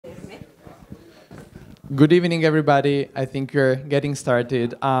Good evening, everybody. I think we're getting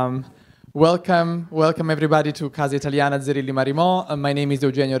started. Welcome everybody to Casa Italiana Zerilli Marimo. My name is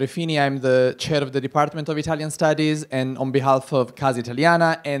Eugenio Refini. I'm the chair of the Department of Italian Studies, and on behalf of Casa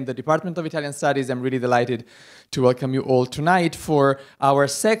Italiana and the Department of Italian Studies, I'm really delighted to welcome you all tonight for our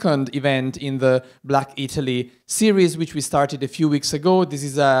second event in the Black Italy series, which we started a few weeks ago. This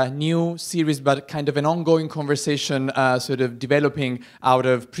is a new series, but kind of an ongoing conversation, sort of developing out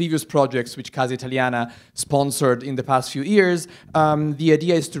of previous projects which Casa Italiana sponsored in the past few years. The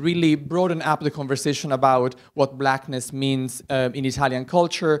idea is to really broaden up the conversation about what blackness means in Italian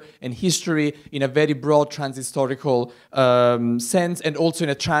culture and history in a very broad trans-historical sense, and also in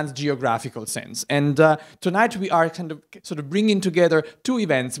a trans-geographical sense. And tonight we are sort of bringing together two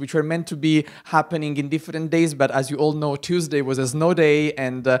events which were meant to be happening in different days, but as you all know, Tuesday was a snow day,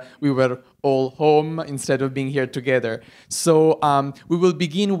 and we were all home instead of being here together. So we will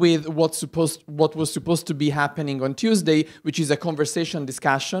begin with what was supposed to be happening on Tuesday, which is a conversation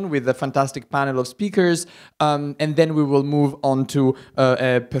discussion with a fantastic panel of speakers, and then we will move on to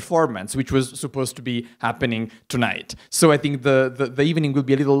a performance, which was supposed to be happening tonight. So I think the evening will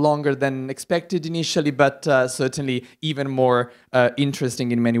be a little longer than expected initially, but certainly even more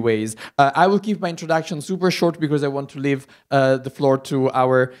interesting in many ways. I will keep my introduction super short because I want to leave the floor to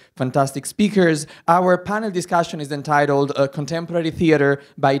our fantastic speakers. Our panel discussion is entitled Contemporary Theater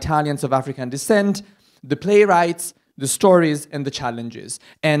by Italians of African Descent, the Playwrights, the Stories, and the Challenges.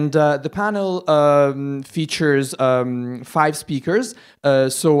 And the panel features 5 speakers,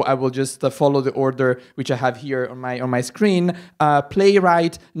 so I will just follow the order which I have here on my screen.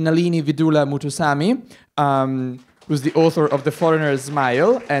 Playwright Nalini Vidoolah Mootoosamy, who's the author of The Foreigner's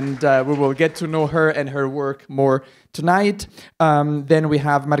Smile, and we will get to know her and her work more tonight. Then we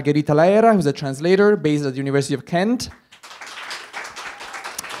have Margherita Laera, who's a translator based at the University of Kent.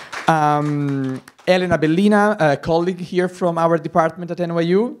 Elena Bellina, a colleague here from our department at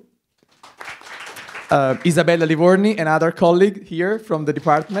NYU. Isabella Livorni, another colleague here from the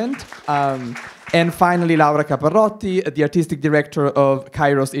department. And finally, Laera Caparrotti, the artistic director of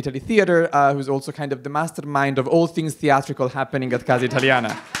Kairos Italy Theater, who's also kind of the mastermind of all things theatrical happening at Casa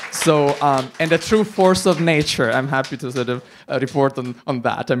Italiana. So, and a true force of nature. I'm happy to sort of report on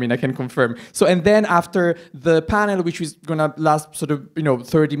that. I mean, I can confirm. So, and then after the panel, which is going to last sort of,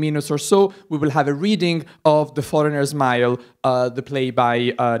 30 minutes or so, we will have a reading of The Foreigner's Smile, the play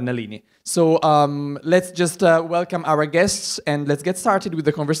by Nalini. So let's just welcome our guests, and let's get started with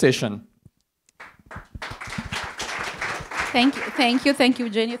the conversation. Thank you,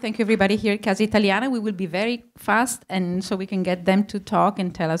 Eugenio. Thank you, everybody here at Casa Italiana. We will be very fast, and so we can get them to talk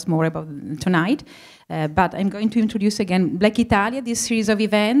and tell us more about tonight. But I'm going to introduce again Black Italia, this series of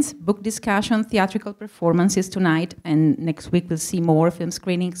events, book discussion, theatrical performances tonight, and next week we'll see more film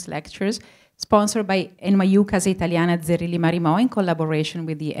screenings, lectures, sponsored by NYU Casa Italiana Zerilli Marimo in collaboration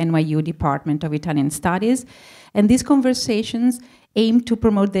with the NYU Department of Italian Studies. And these conversations aim to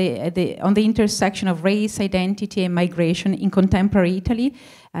promote on the intersection of race, identity, and migration in contemporary Italy,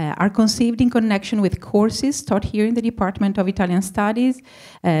 are conceived in connection with courses taught here in the Department of Italian Studies.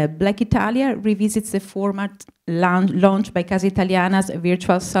 Black Italia revisits the format launched by Casa Italiana's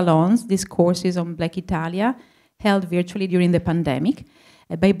virtual salons, these courses on Black Italia, held virtually during the pandemic,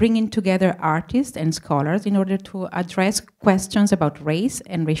 by bringing together artists and scholars in order to address questions about race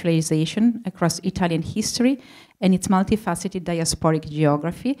and racialization across Italian history and its multifaceted diasporic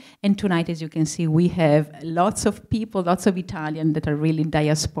geography. And tonight, as you can see, we have lots of people, lots of Italians that are really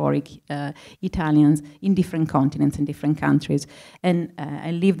diasporic Italians in different continents and different countries. And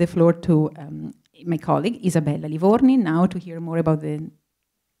I leave the floor to my colleague, Isabella Livorni, now to hear more about the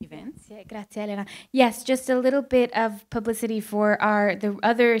events. Yeah, grazie, Elena. Yes, just a little bit of publicity for the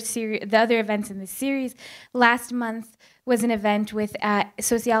other events in this series. Last month was an event with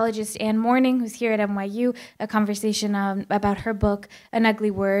sociologist Anne Morning, who's here at NYU, a conversation about her book, An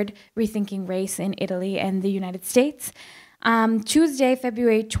Ugly Word, Rethinking Race in Italy and the United States. Tuesday,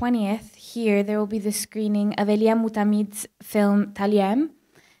 February 20th, here, there will be the screening of Elia Mutamid's film Taliem.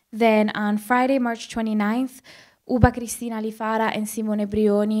 Then on Friday, March 29th, Uba Cristina Lifara and Simone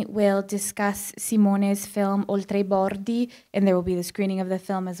Brioni will discuss Simone's film Oltre i Bordi, and there will be the screening of the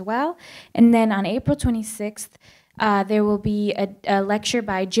film as well. And then on April 26th, there will be a lecture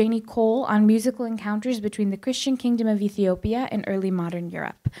by Janie Cole on musical encounters between the Christian Kingdom of Ethiopia and early modern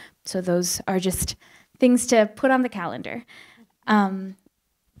Europe. So those are just things to put on the calendar.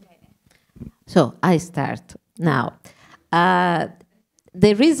 So I start now.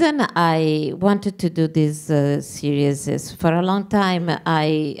 The reason I wanted to do this series is for a long time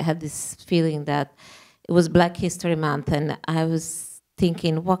I had this feeling that it was Black History Month, and I was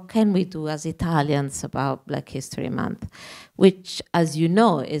thinking, what can we do as Italians about Black History Month, which, as you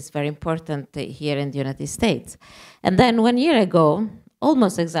know, is very important here in the United States. And then 1 year ago,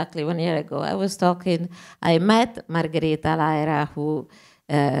 almost exactly 1 year ago, I met Margherita, Laera, who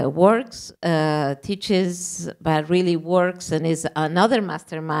works, teaches, but really works and is another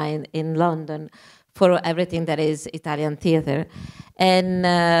mastermind in London for everything that is Italian theater. And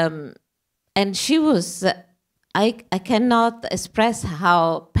she was, I cannot express how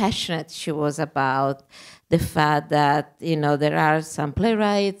passionate she was about the fact that, you know, there are some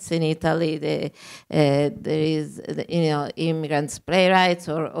playwrights in Italy, there is, you know, immigrants playwrights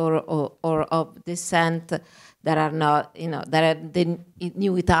or of descent that are not, you know, that are the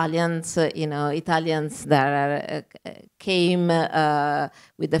new Italians, you know, Italians that are, came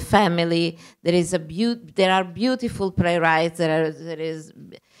with the family. There are beautiful playwrights, there is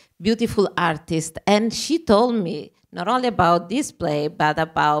beautiful artists. And she told me not only about this play, but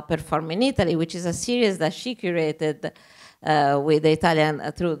about Perform in Italy, which is a series that she curated with the Italian,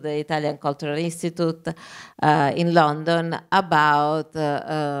 through the Italian Cultural Institute in London, about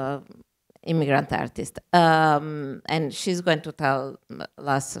immigrant artists. And she's going to tell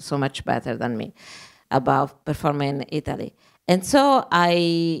us so much better than me about Perform in Italy. And so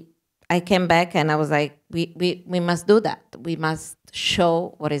I came back and I was like, we must do that. We must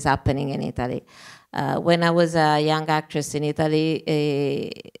show what is happening in Italy. When I was a young actress in Italy,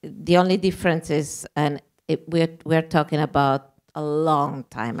 the only difference is, and we're talking about a long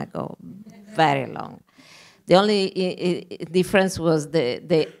time ago, very long. The only difference was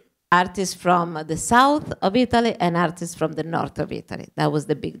the artists from the south of Italy and artists from the north of Italy. That was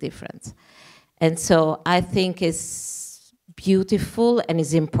the big difference. And so I think it's beautiful and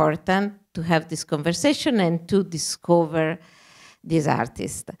it's important to have this conversation and to discover these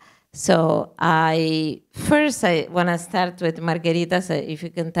artists. So I want to start with Margherita, so if you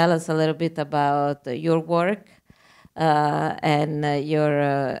can tell us a little bit about your work and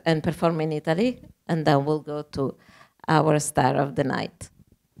Perform in Italy, and then we'll go to our star of the night.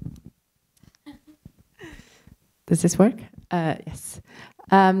 Does this work? Yes.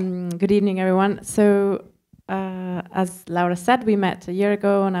 Good evening, everyone. So as Laura said, we met a year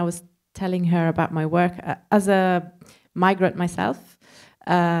ago, and I was telling her about my work. As a migrant myself,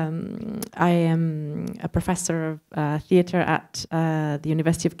 I am a professor of theatre at the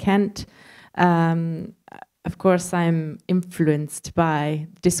University of Kent. Of course, I'm influenced by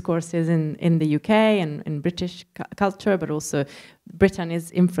discourses in the UK and in British culture, but also Britain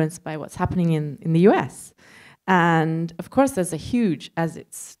is influenced by what's happening in the US. And of course, there's a huge, as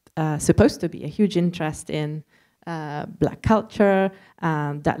it's supposed to be, a huge interest in Black culture,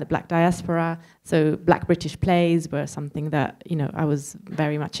 the Black diaspora. So Black British plays were something that, you know, I was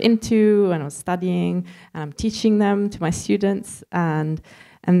very much into and I was studying, and I'm teaching them to my students. And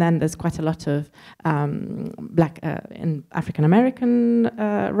then there's quite a lot of Black and African American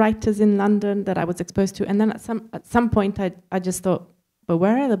writers in London that I was exposed to. And then at some point, I just thought, but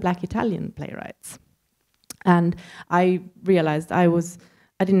where are the Black Italian playwrights? And I realized I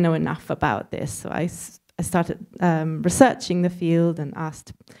didn't know enough about this, so I started researching the field and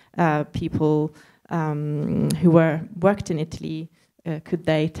asked people who worked in Italy, could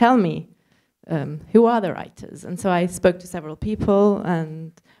they tell me who are the writers? And so I spoke to several people,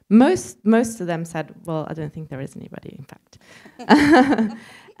 and most of them said, well, I don't think there is anybody, in fact.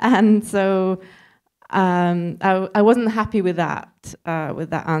 And so I wasn't happy with that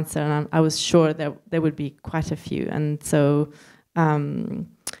answer, and I was sure there would be quite a few. And so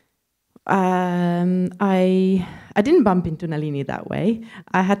I didn't bump into Nalini that way.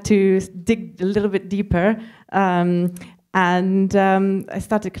 I had to dig a little bit deeper, and I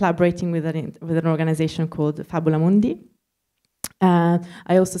started collaborating with an organization called Fabula Mundi.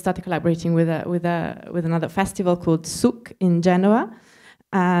 I also started collaborating with another festival called Souk in Genoa,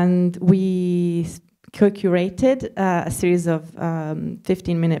 and we co-curated a series of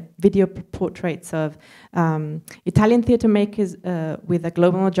 15-minute video portraits of Italian theatre makers with a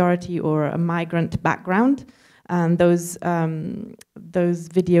global majority or a migrant background. And those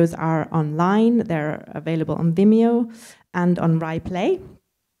videos are online. They're available on Vimeo and on Rai Play.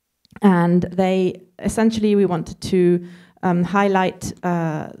 And we wanted to highlight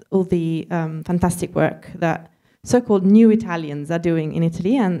all the fantastic work that so-called new Italians are doing in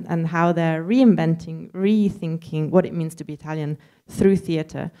Italy, and how they're reinventing, rethinking what it means to be Italian through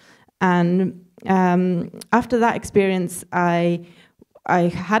theatre. And after that experience, I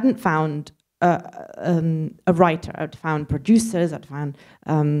hadn't found a writer. I'd found producers, I'd found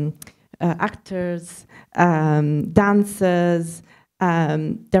actors, dancers,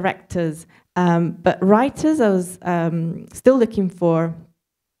 directors, But writers, I was still looking for,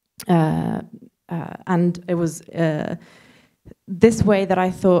 and it was this way that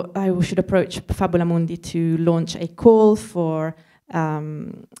I thought I should approach Fabula Mundi, to launch a call for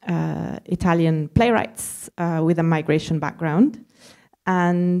Italian playwrights with a migration background.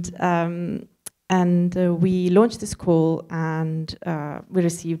 And we launched this call, and we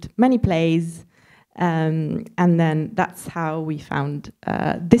received many plays, and then that's how we found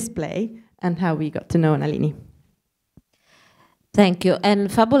this play and how we got to know Nalini. Thank you.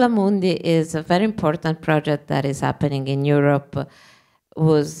 And Fabula Mundi is a very important project that is happening in Europe.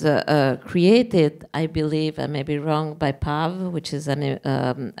 Was created, I believe, I may be wrong, by PAV, which is an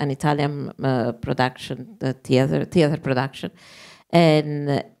Italian production, the theater production,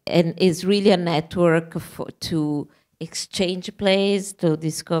 and is really a network to exchange plays, to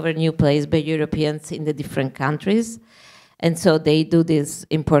discover new plays by Europeans in the different countries. And so they do this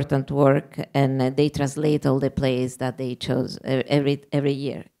important work, and they translate all the plays that they chose every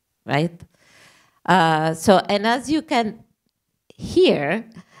year, right? And as you can hear,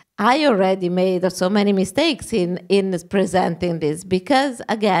 I already made so many mistakes in presenting this, because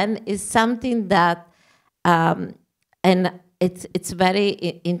again, it's something that, and it's very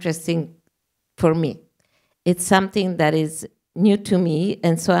interesting for me. It's something that is new to me,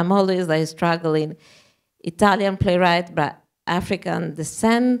 and so I'm always like struggling. Italian playwright, but African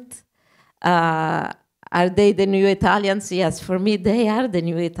descent. Are they the new Italians? Yes, for me, they are the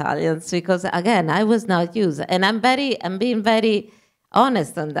new Italians, because again, I was not used, and I'm being very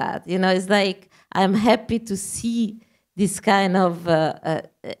honest on that. You know, it's like I'm happy to see this kind of a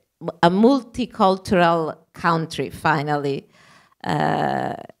multicultural country finally,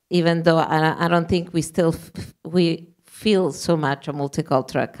 even though I don't think we feel so much a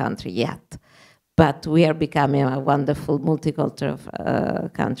multicultural country yet. But we are becoming a wonderful multicultural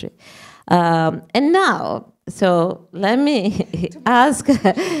country. And now, so let me ask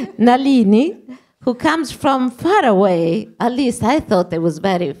Nalini, who comes from far away, at least I thought it was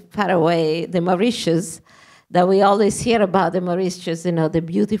very far away, the Mauritius, that we always hear about the Mauritius, you know, the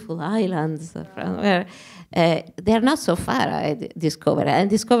beautiful islands from where they're not so far, I discovered. I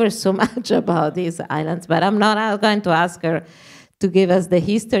discovered so much about these islands, but I'm not going to ask her to give us the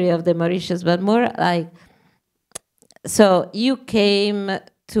history of the Mauritius, but more like, so you came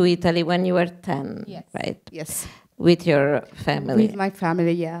to Italy when you were 10, yes. Right? Yes. With your family. With my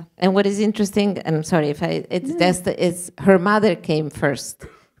family, yeah. And what is interesting, and I'm sorry if it's her mother came first.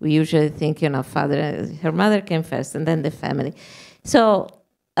 We usually think, you know, her mother came first, and then the family. So,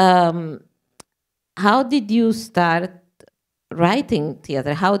 how did you start writing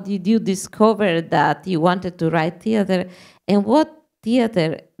theater? How did you discover that you wanted to write theater? And what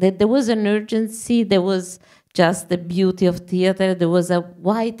theater? That there was an urgency, there was just the beauty of theater, there was a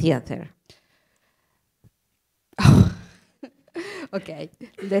why theater? Oh. Okay,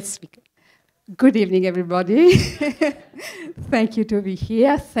 let's speak. Good evening, everybody. Thank you to be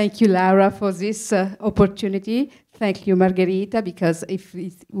here. Thank you, Laera, for this opportunity. Thank you, Margherita, because if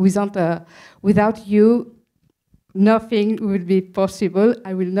without you, nothing would be possible.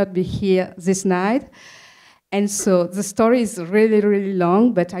 I will not be here this night. And so the story is really, really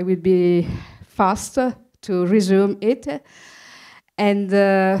long, but I will be faster to resume it. And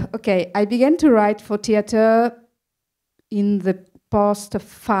okay, I began to write for theater in the past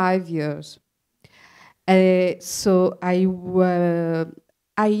 5 years. So I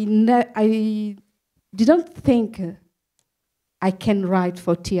didn't think I can write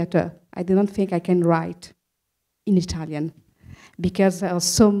for theater. I didn't think I can write in Italian, because there are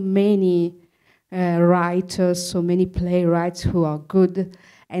so many writers, so many playwrights who are good,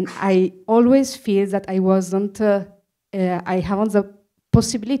 and I always feel that I wasn't, I haven't the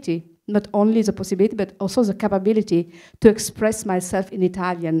possibility, not only the possibility, but also the capability to express myself in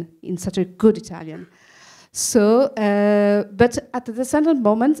Italian, in such a good Italian. So, but at the certain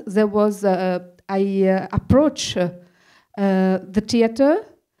moment, there was, I approached the theater,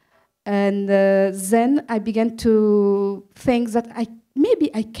 and then I began to think that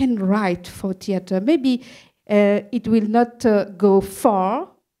maybe I can write for theater. Maybe it will not go far,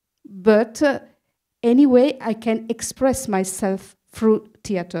 but anyway, I can express myself through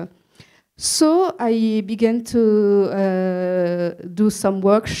theater. So I began to do some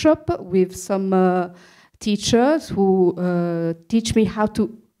workshop with some teachers who teach me how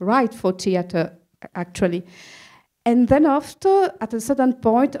to write for theater, actually. And then after, at a certain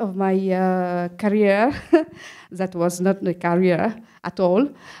point of my career, that was not a career at all,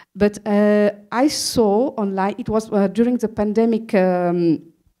 but I saw online, it was during the pandemic, the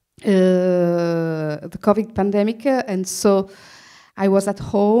COVID pandemic, and so I was at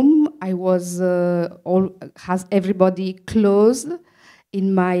home, I was has everybody closed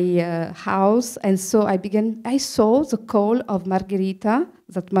in my house, and so I saw the call of Margherita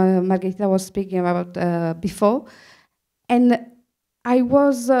that Margherita was speaking about before, and I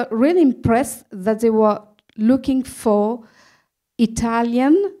was really impressed that they were looking for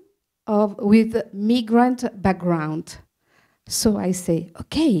Italian with migrant background. So I say,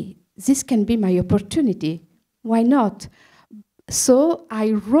 okay, this can be my opportunity. Why not? So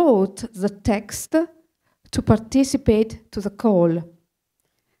I wrote the text to participate to the call.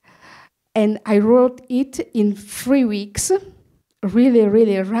 And I wrote it in 3 weeks, really,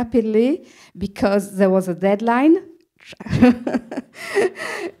 really rapidly, because there was a deadline.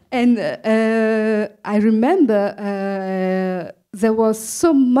 And I remember there was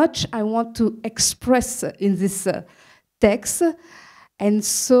so much I want to express in this text. And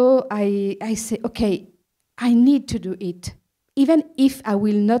so I say, okay, I need to do it. Even if I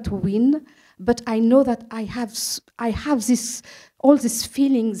will not win, but I know that I have all these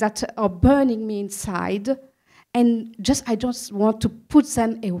feelings that are burning me inside, and I just want to put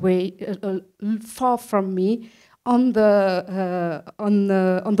them away, far from me, on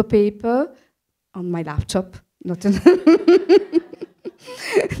the paper, on my laptop, not in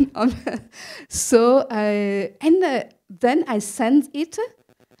so then I sent it,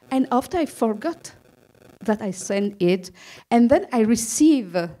 and after I forgot that I sent it, and then I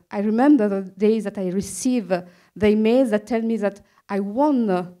remember the days that I receive the emails that tell me that I won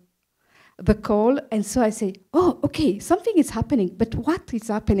the call, and so I say, oh, okay, something is happening, but what is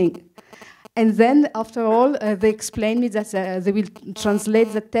happening? And then, after all, they explain me that they will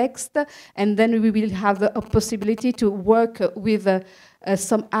translate the text, and then we will have the possibility to work with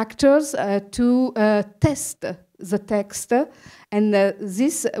some actors to test the text. And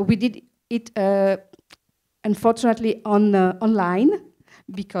this, we did it, unfortunately, online,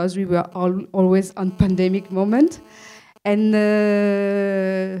 because we were always on pandemic moment. And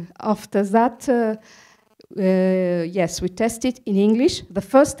after that, yes, we tested in English. The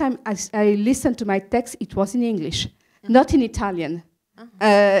first time I listened to my text, it was in English, not in Italian.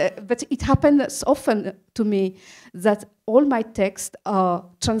 But it happens often to me that all my texts are,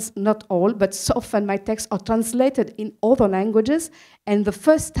 not all, but so often my texts are translated in other languages. And the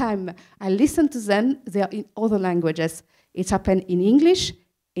first time I listen to them, they are in other languages. It happened in English,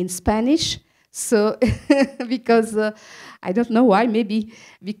 in Spanish. So, because I don't know why, maybe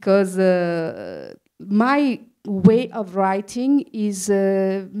because my way of writing is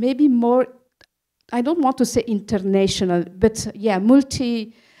maybe more, I don't want to say international, but yeah,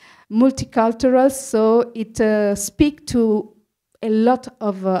 multicultural, so it speaks to a lot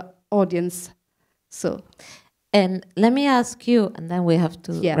of audience. So, and let me ask you, and then we have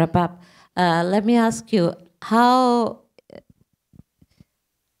to wrap up. Let me ask you how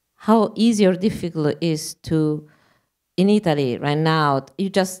easy or difficult it is to, in Italy right now, you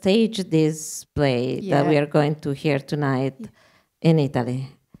just staged this play that we are going to hear tonight in Italy.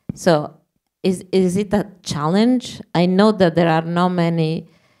 So is it a challenge? I know that there are not many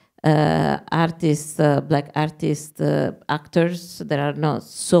artists, black artists, actors. There are not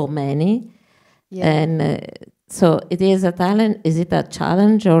so many. Yeah. And so it is a talent. Is it a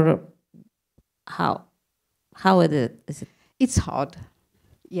challenge, or how is it? It's hard.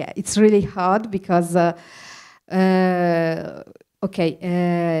 Yeah, it's really hard because,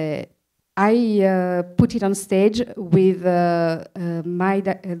 I put it on stage with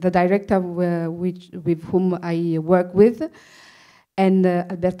the director with whom I work with, and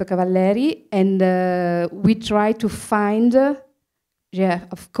Alberto Cavalleri, and we try to find,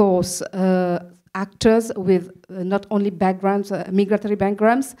 of course, actors with not only backgrounds, migratory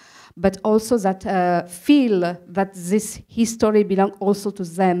backgrounds, but also that feel that this history belongs also to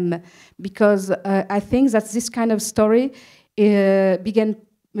them, because I think that this kind of story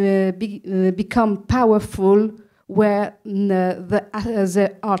become powerful where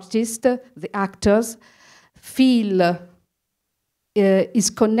the artist, the actors, feel is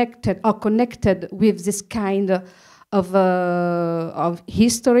connected with this kind of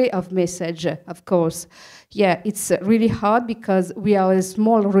history, of message, of course. Yeah, it's really hard because we are a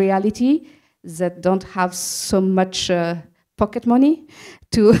small reality that don't have so much pocket money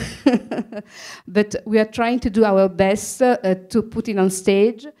to, but we are trying to do our best to put it on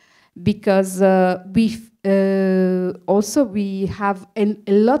stage, because we have a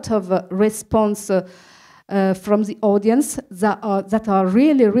lot of response from the audience that are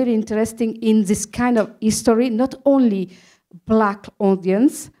really, really interesting in this kind of history, not only black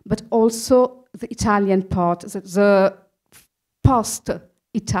audience, but also the Italian part, the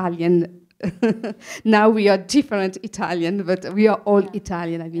post-Italian. Now we are different Italian, but we are all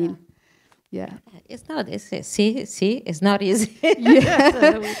Italian, I mean. Yeah. It's not easy. See, it's not easy.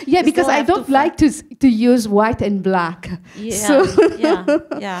 Yeah, yeah, because I don't like to use white and black. Yeah, so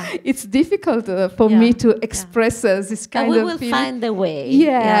yeah. it's difficult for me to express this kind of we will feeling. find a way.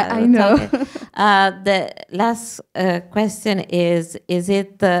 Yeah, I know. Okay. The last question is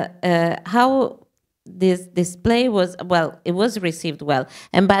it how this play was, well, it was received well.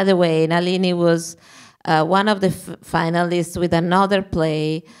 And by the way, Nalini was one of the finalists with another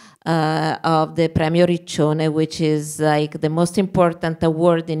play of the Premio Riccione, which is like the most important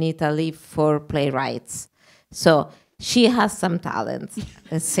award in Italy for playwrights. So she has some talent,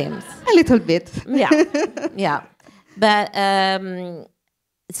 it seems. A little bit. Yeah, yeah. But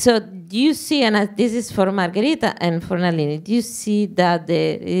so do you see, and this is for Margherita and for Nalini, do you see that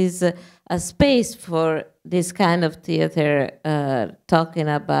there is a space for this kind of theater talking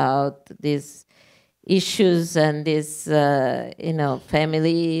about these issues and these,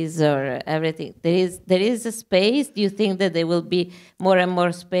 families or everything? There is a space. Do you think that there will be more and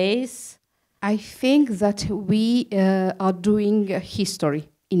more space? I think that we are doing history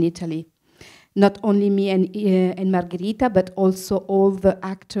in Italy. Not only me and Margherita, but also all the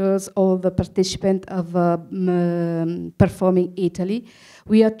actors, all the participants of Performing Italy.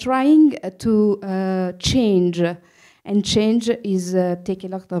 We are trying to change, and change is take a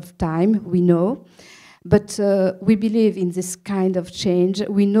lot of time, we know. But we believe in this kind of change.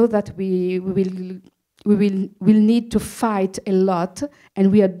 We know that we will need to fight a lot,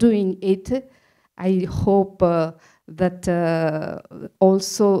 and we are doing it. I hope that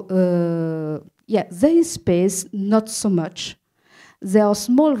also, there is space, not so much. There are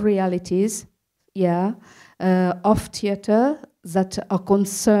small realities, of theater that are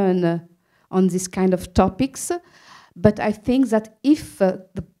concerned on this kind of topics. But I think that if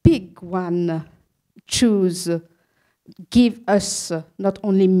the big one give us, not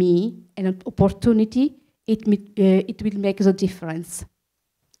only me, an opportunity, it will make the difference.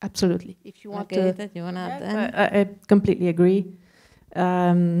 Absolutely. If you want Margherita, do you want to add that? I completely agree.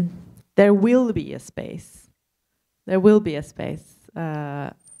 There will be a space. There will be a space.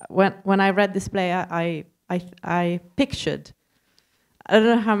 When I read this play, I pictured, I don't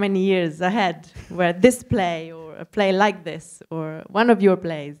know how many years ahead, where this play or a play like this or one of your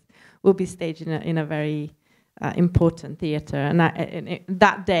plays will be staged in a very important theater. And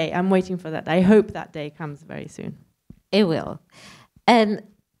that day, I'm waiting for that. I hope that day comes very soon. It will. And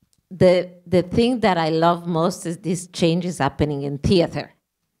the thing that I love most is this change is happening in theater.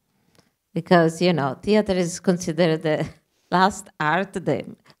 Because, theater is considered the last art, the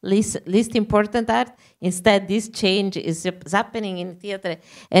least important art. Instead, this change is happening in theater.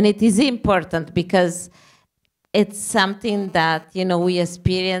 And it is important because it's something that, we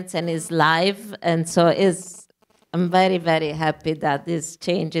experience and is live. And so I'm very, very happy that this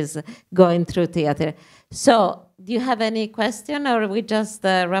change is going through theater. So, do you have any question, or we just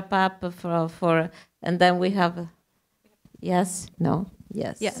wrap up and then we have yes, no,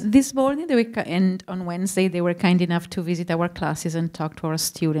 yes. Yeah, this morning and on Wednesday they were kind enough to visit our classes and talk to our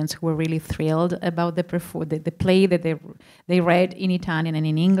students who were really thrilled about the play that they read in Italian and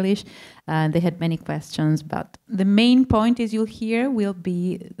in English. They had many questions, but the main point, as you'll hear, will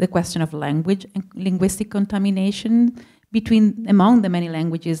be the question of language and linguistic contamination among the many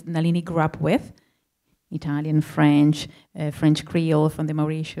languages Nalini grew up with. Italian, French, French Creole from the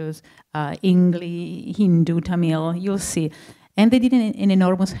Mauritius, English, Hindu, Tamil, you'll see. And they did an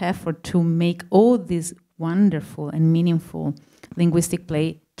enormous effort to make all this wonderful and meaningful linguistic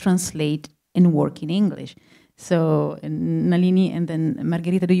play translate and work in English. So Nalini and then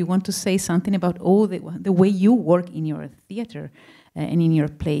Margherita, do you want to say something about all the way you work in your theater and in your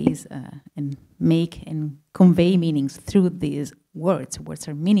plays and make and convey meanings through these words? Words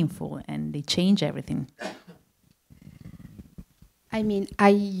are meaningful and they change everything. I mean, I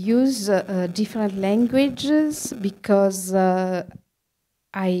use different languages because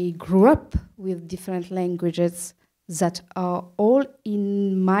I grew up with different languages that are all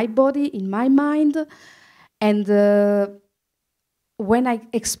in my body, in my mind. And when I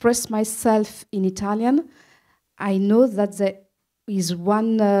express myself in Italian, I know that there is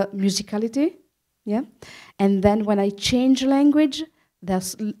one musicality, and then when I change language,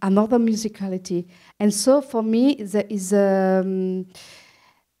 there's another musicality. And so for me, there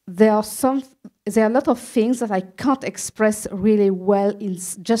are a lot of things that I can't express really well in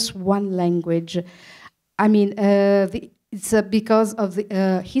just one language. I mean, it's because of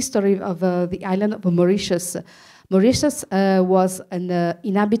the history of the island of Mauritius. Mauritius was an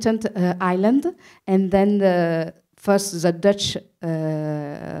inhabitant island, and then first the Dutch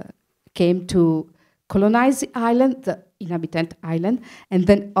came to colonize the island. The inhabitant island. And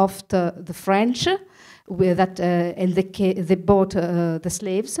then after the French, and they bought the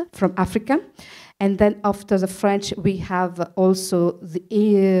slaves from Africa. And then after the French, we have also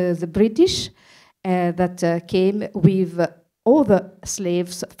the British that came with all the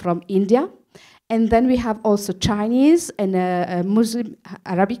slaves from India. And then we have also Chinese and Muslim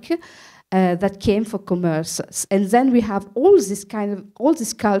Arabic that came for commerce. And then we have all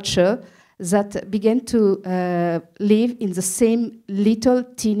this culture that began to live in the same little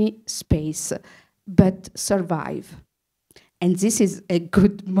teeny space, but survive. And this is a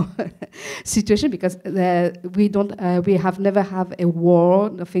good situation because we have never have a war,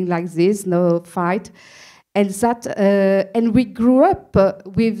 nothing like this, no fight. And we grew up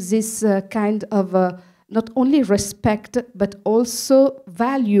with this kind of not only respect but also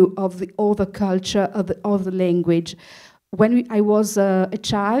value of the other culture, of the other language. When I was a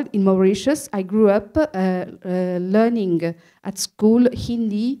child in Mauritius, I grew up learning at school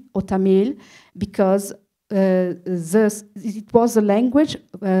Hindi or Tamil because it was the language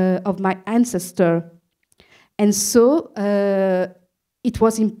of my ancestor. And so it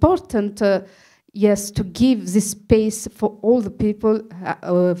was important yes, to give this space for all the people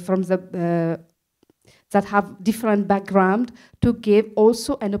from that have different background, to give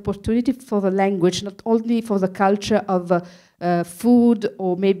also an opportunity for the language, not only for the culture of food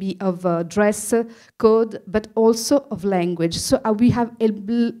or maybe of dress code, but also of language. So we have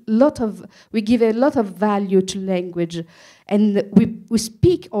we give a lot of value to language, and we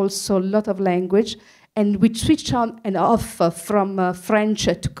speak also a lot of language. And we switch on and off from French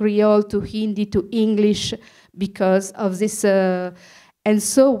to Creole to Hindi to English because of this. And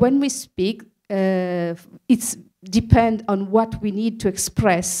so when we speak, it's depend on what we need to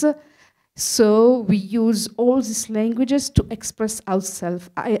express. So we use all these languages to express ourselves.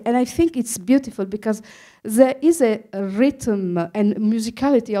 And I think it's beautiful because there is a rhythm and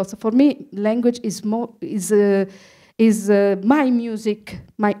musicality also. For me, language is my music,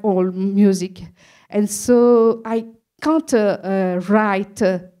 my own music. And so I can't write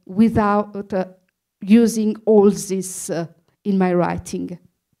without using all this in my writing.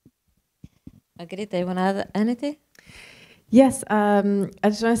 Margherita, you want to add anything? Yes, I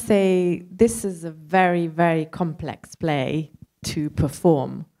just want to say this is a very, very complex play to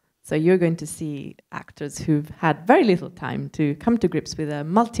perform. So you're going to see actors who've had very little time to come to grips with a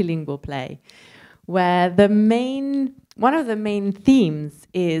multilingual play, where one of the main themes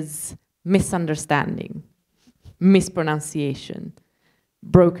is misunderstanding, mispronunciation,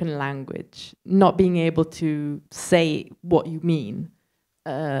 broken language, not being able to say what you mean,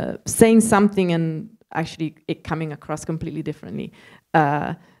 saying something and actually it coming across completely differently,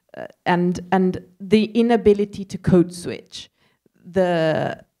 and the inability to code switch,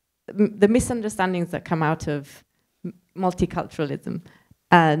 the misunderstandings that come out of multiculturalism.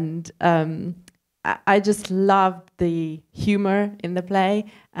 And I just love the humor in the play,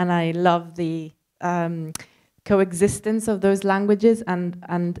 and I love the coexistence of those languages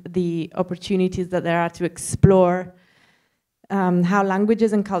and the opportunities that there are to explore how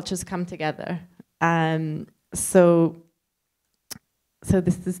languages and cultures come together. So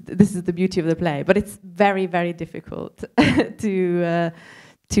this is the beauty of the play, but it's very, very difficult to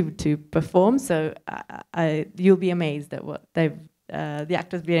perform. So you'll be amazed at what the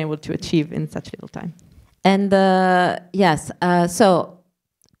actors been able to achieve in such little time. And yes, so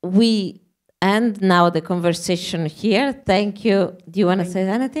we end now the conversation here. Thank you. Do you want to say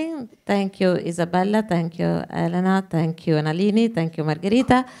anything? Thank you, Isabella. Thank you, Elena. Thank you, Nalini. Thank you,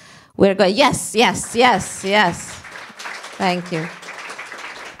 Margherita. We're going, yes, yes, yes, yes. Thank you.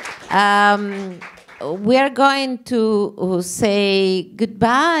 We're going to say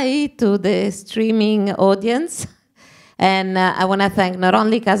goodbye to the streaming audience. And I want to thank not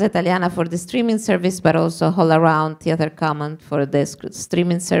only Casa Italiana for the streaming service, but also All Around Theatre Common for the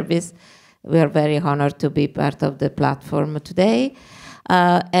streaming service. We are very honored to be part of the platform today.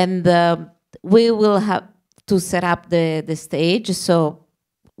 And we will have to set up the stage. So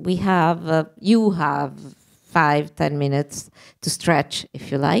we have, you have 5-10 minutes to stretch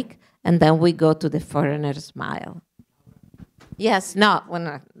if you like. And then we go to the Foreigner's Smile. Yes, no,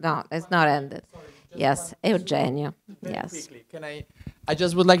 it's not ended. Yes, Eugenio. Yes. Quickly, I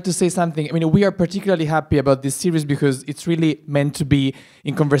just would like to say something. I mean, we are particularly happy about this series because it's really meant to be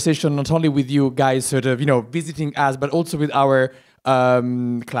in conversation not only with you guys sort of, visiting us, but also with our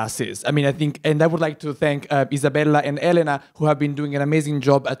classes. I mean, I think, and I would like to thank Isabella and Elena, who have been doing an amazing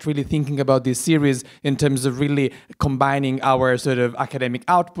job at really thinking about this series in terms of really combining our sort of academic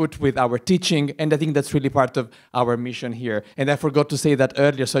output with our teaching. And I think that's really part of our mission here. And I forgot to say that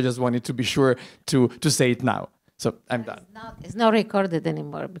earlier, so I just wanted to be sure to say it now. So I'm done. It's not recorded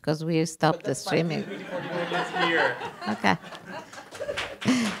anymore because we stopped the streaming. Okay.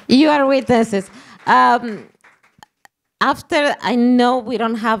 You are witnesses. After, I know we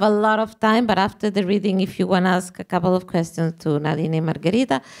don't have a lot of time, but after the reading, if you want to ask a couple of questions to Nalini and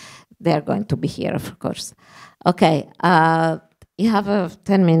Margherita, they're going to be here, of course. Okay, you have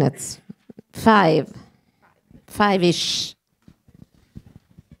 10 minutes. Five-ish.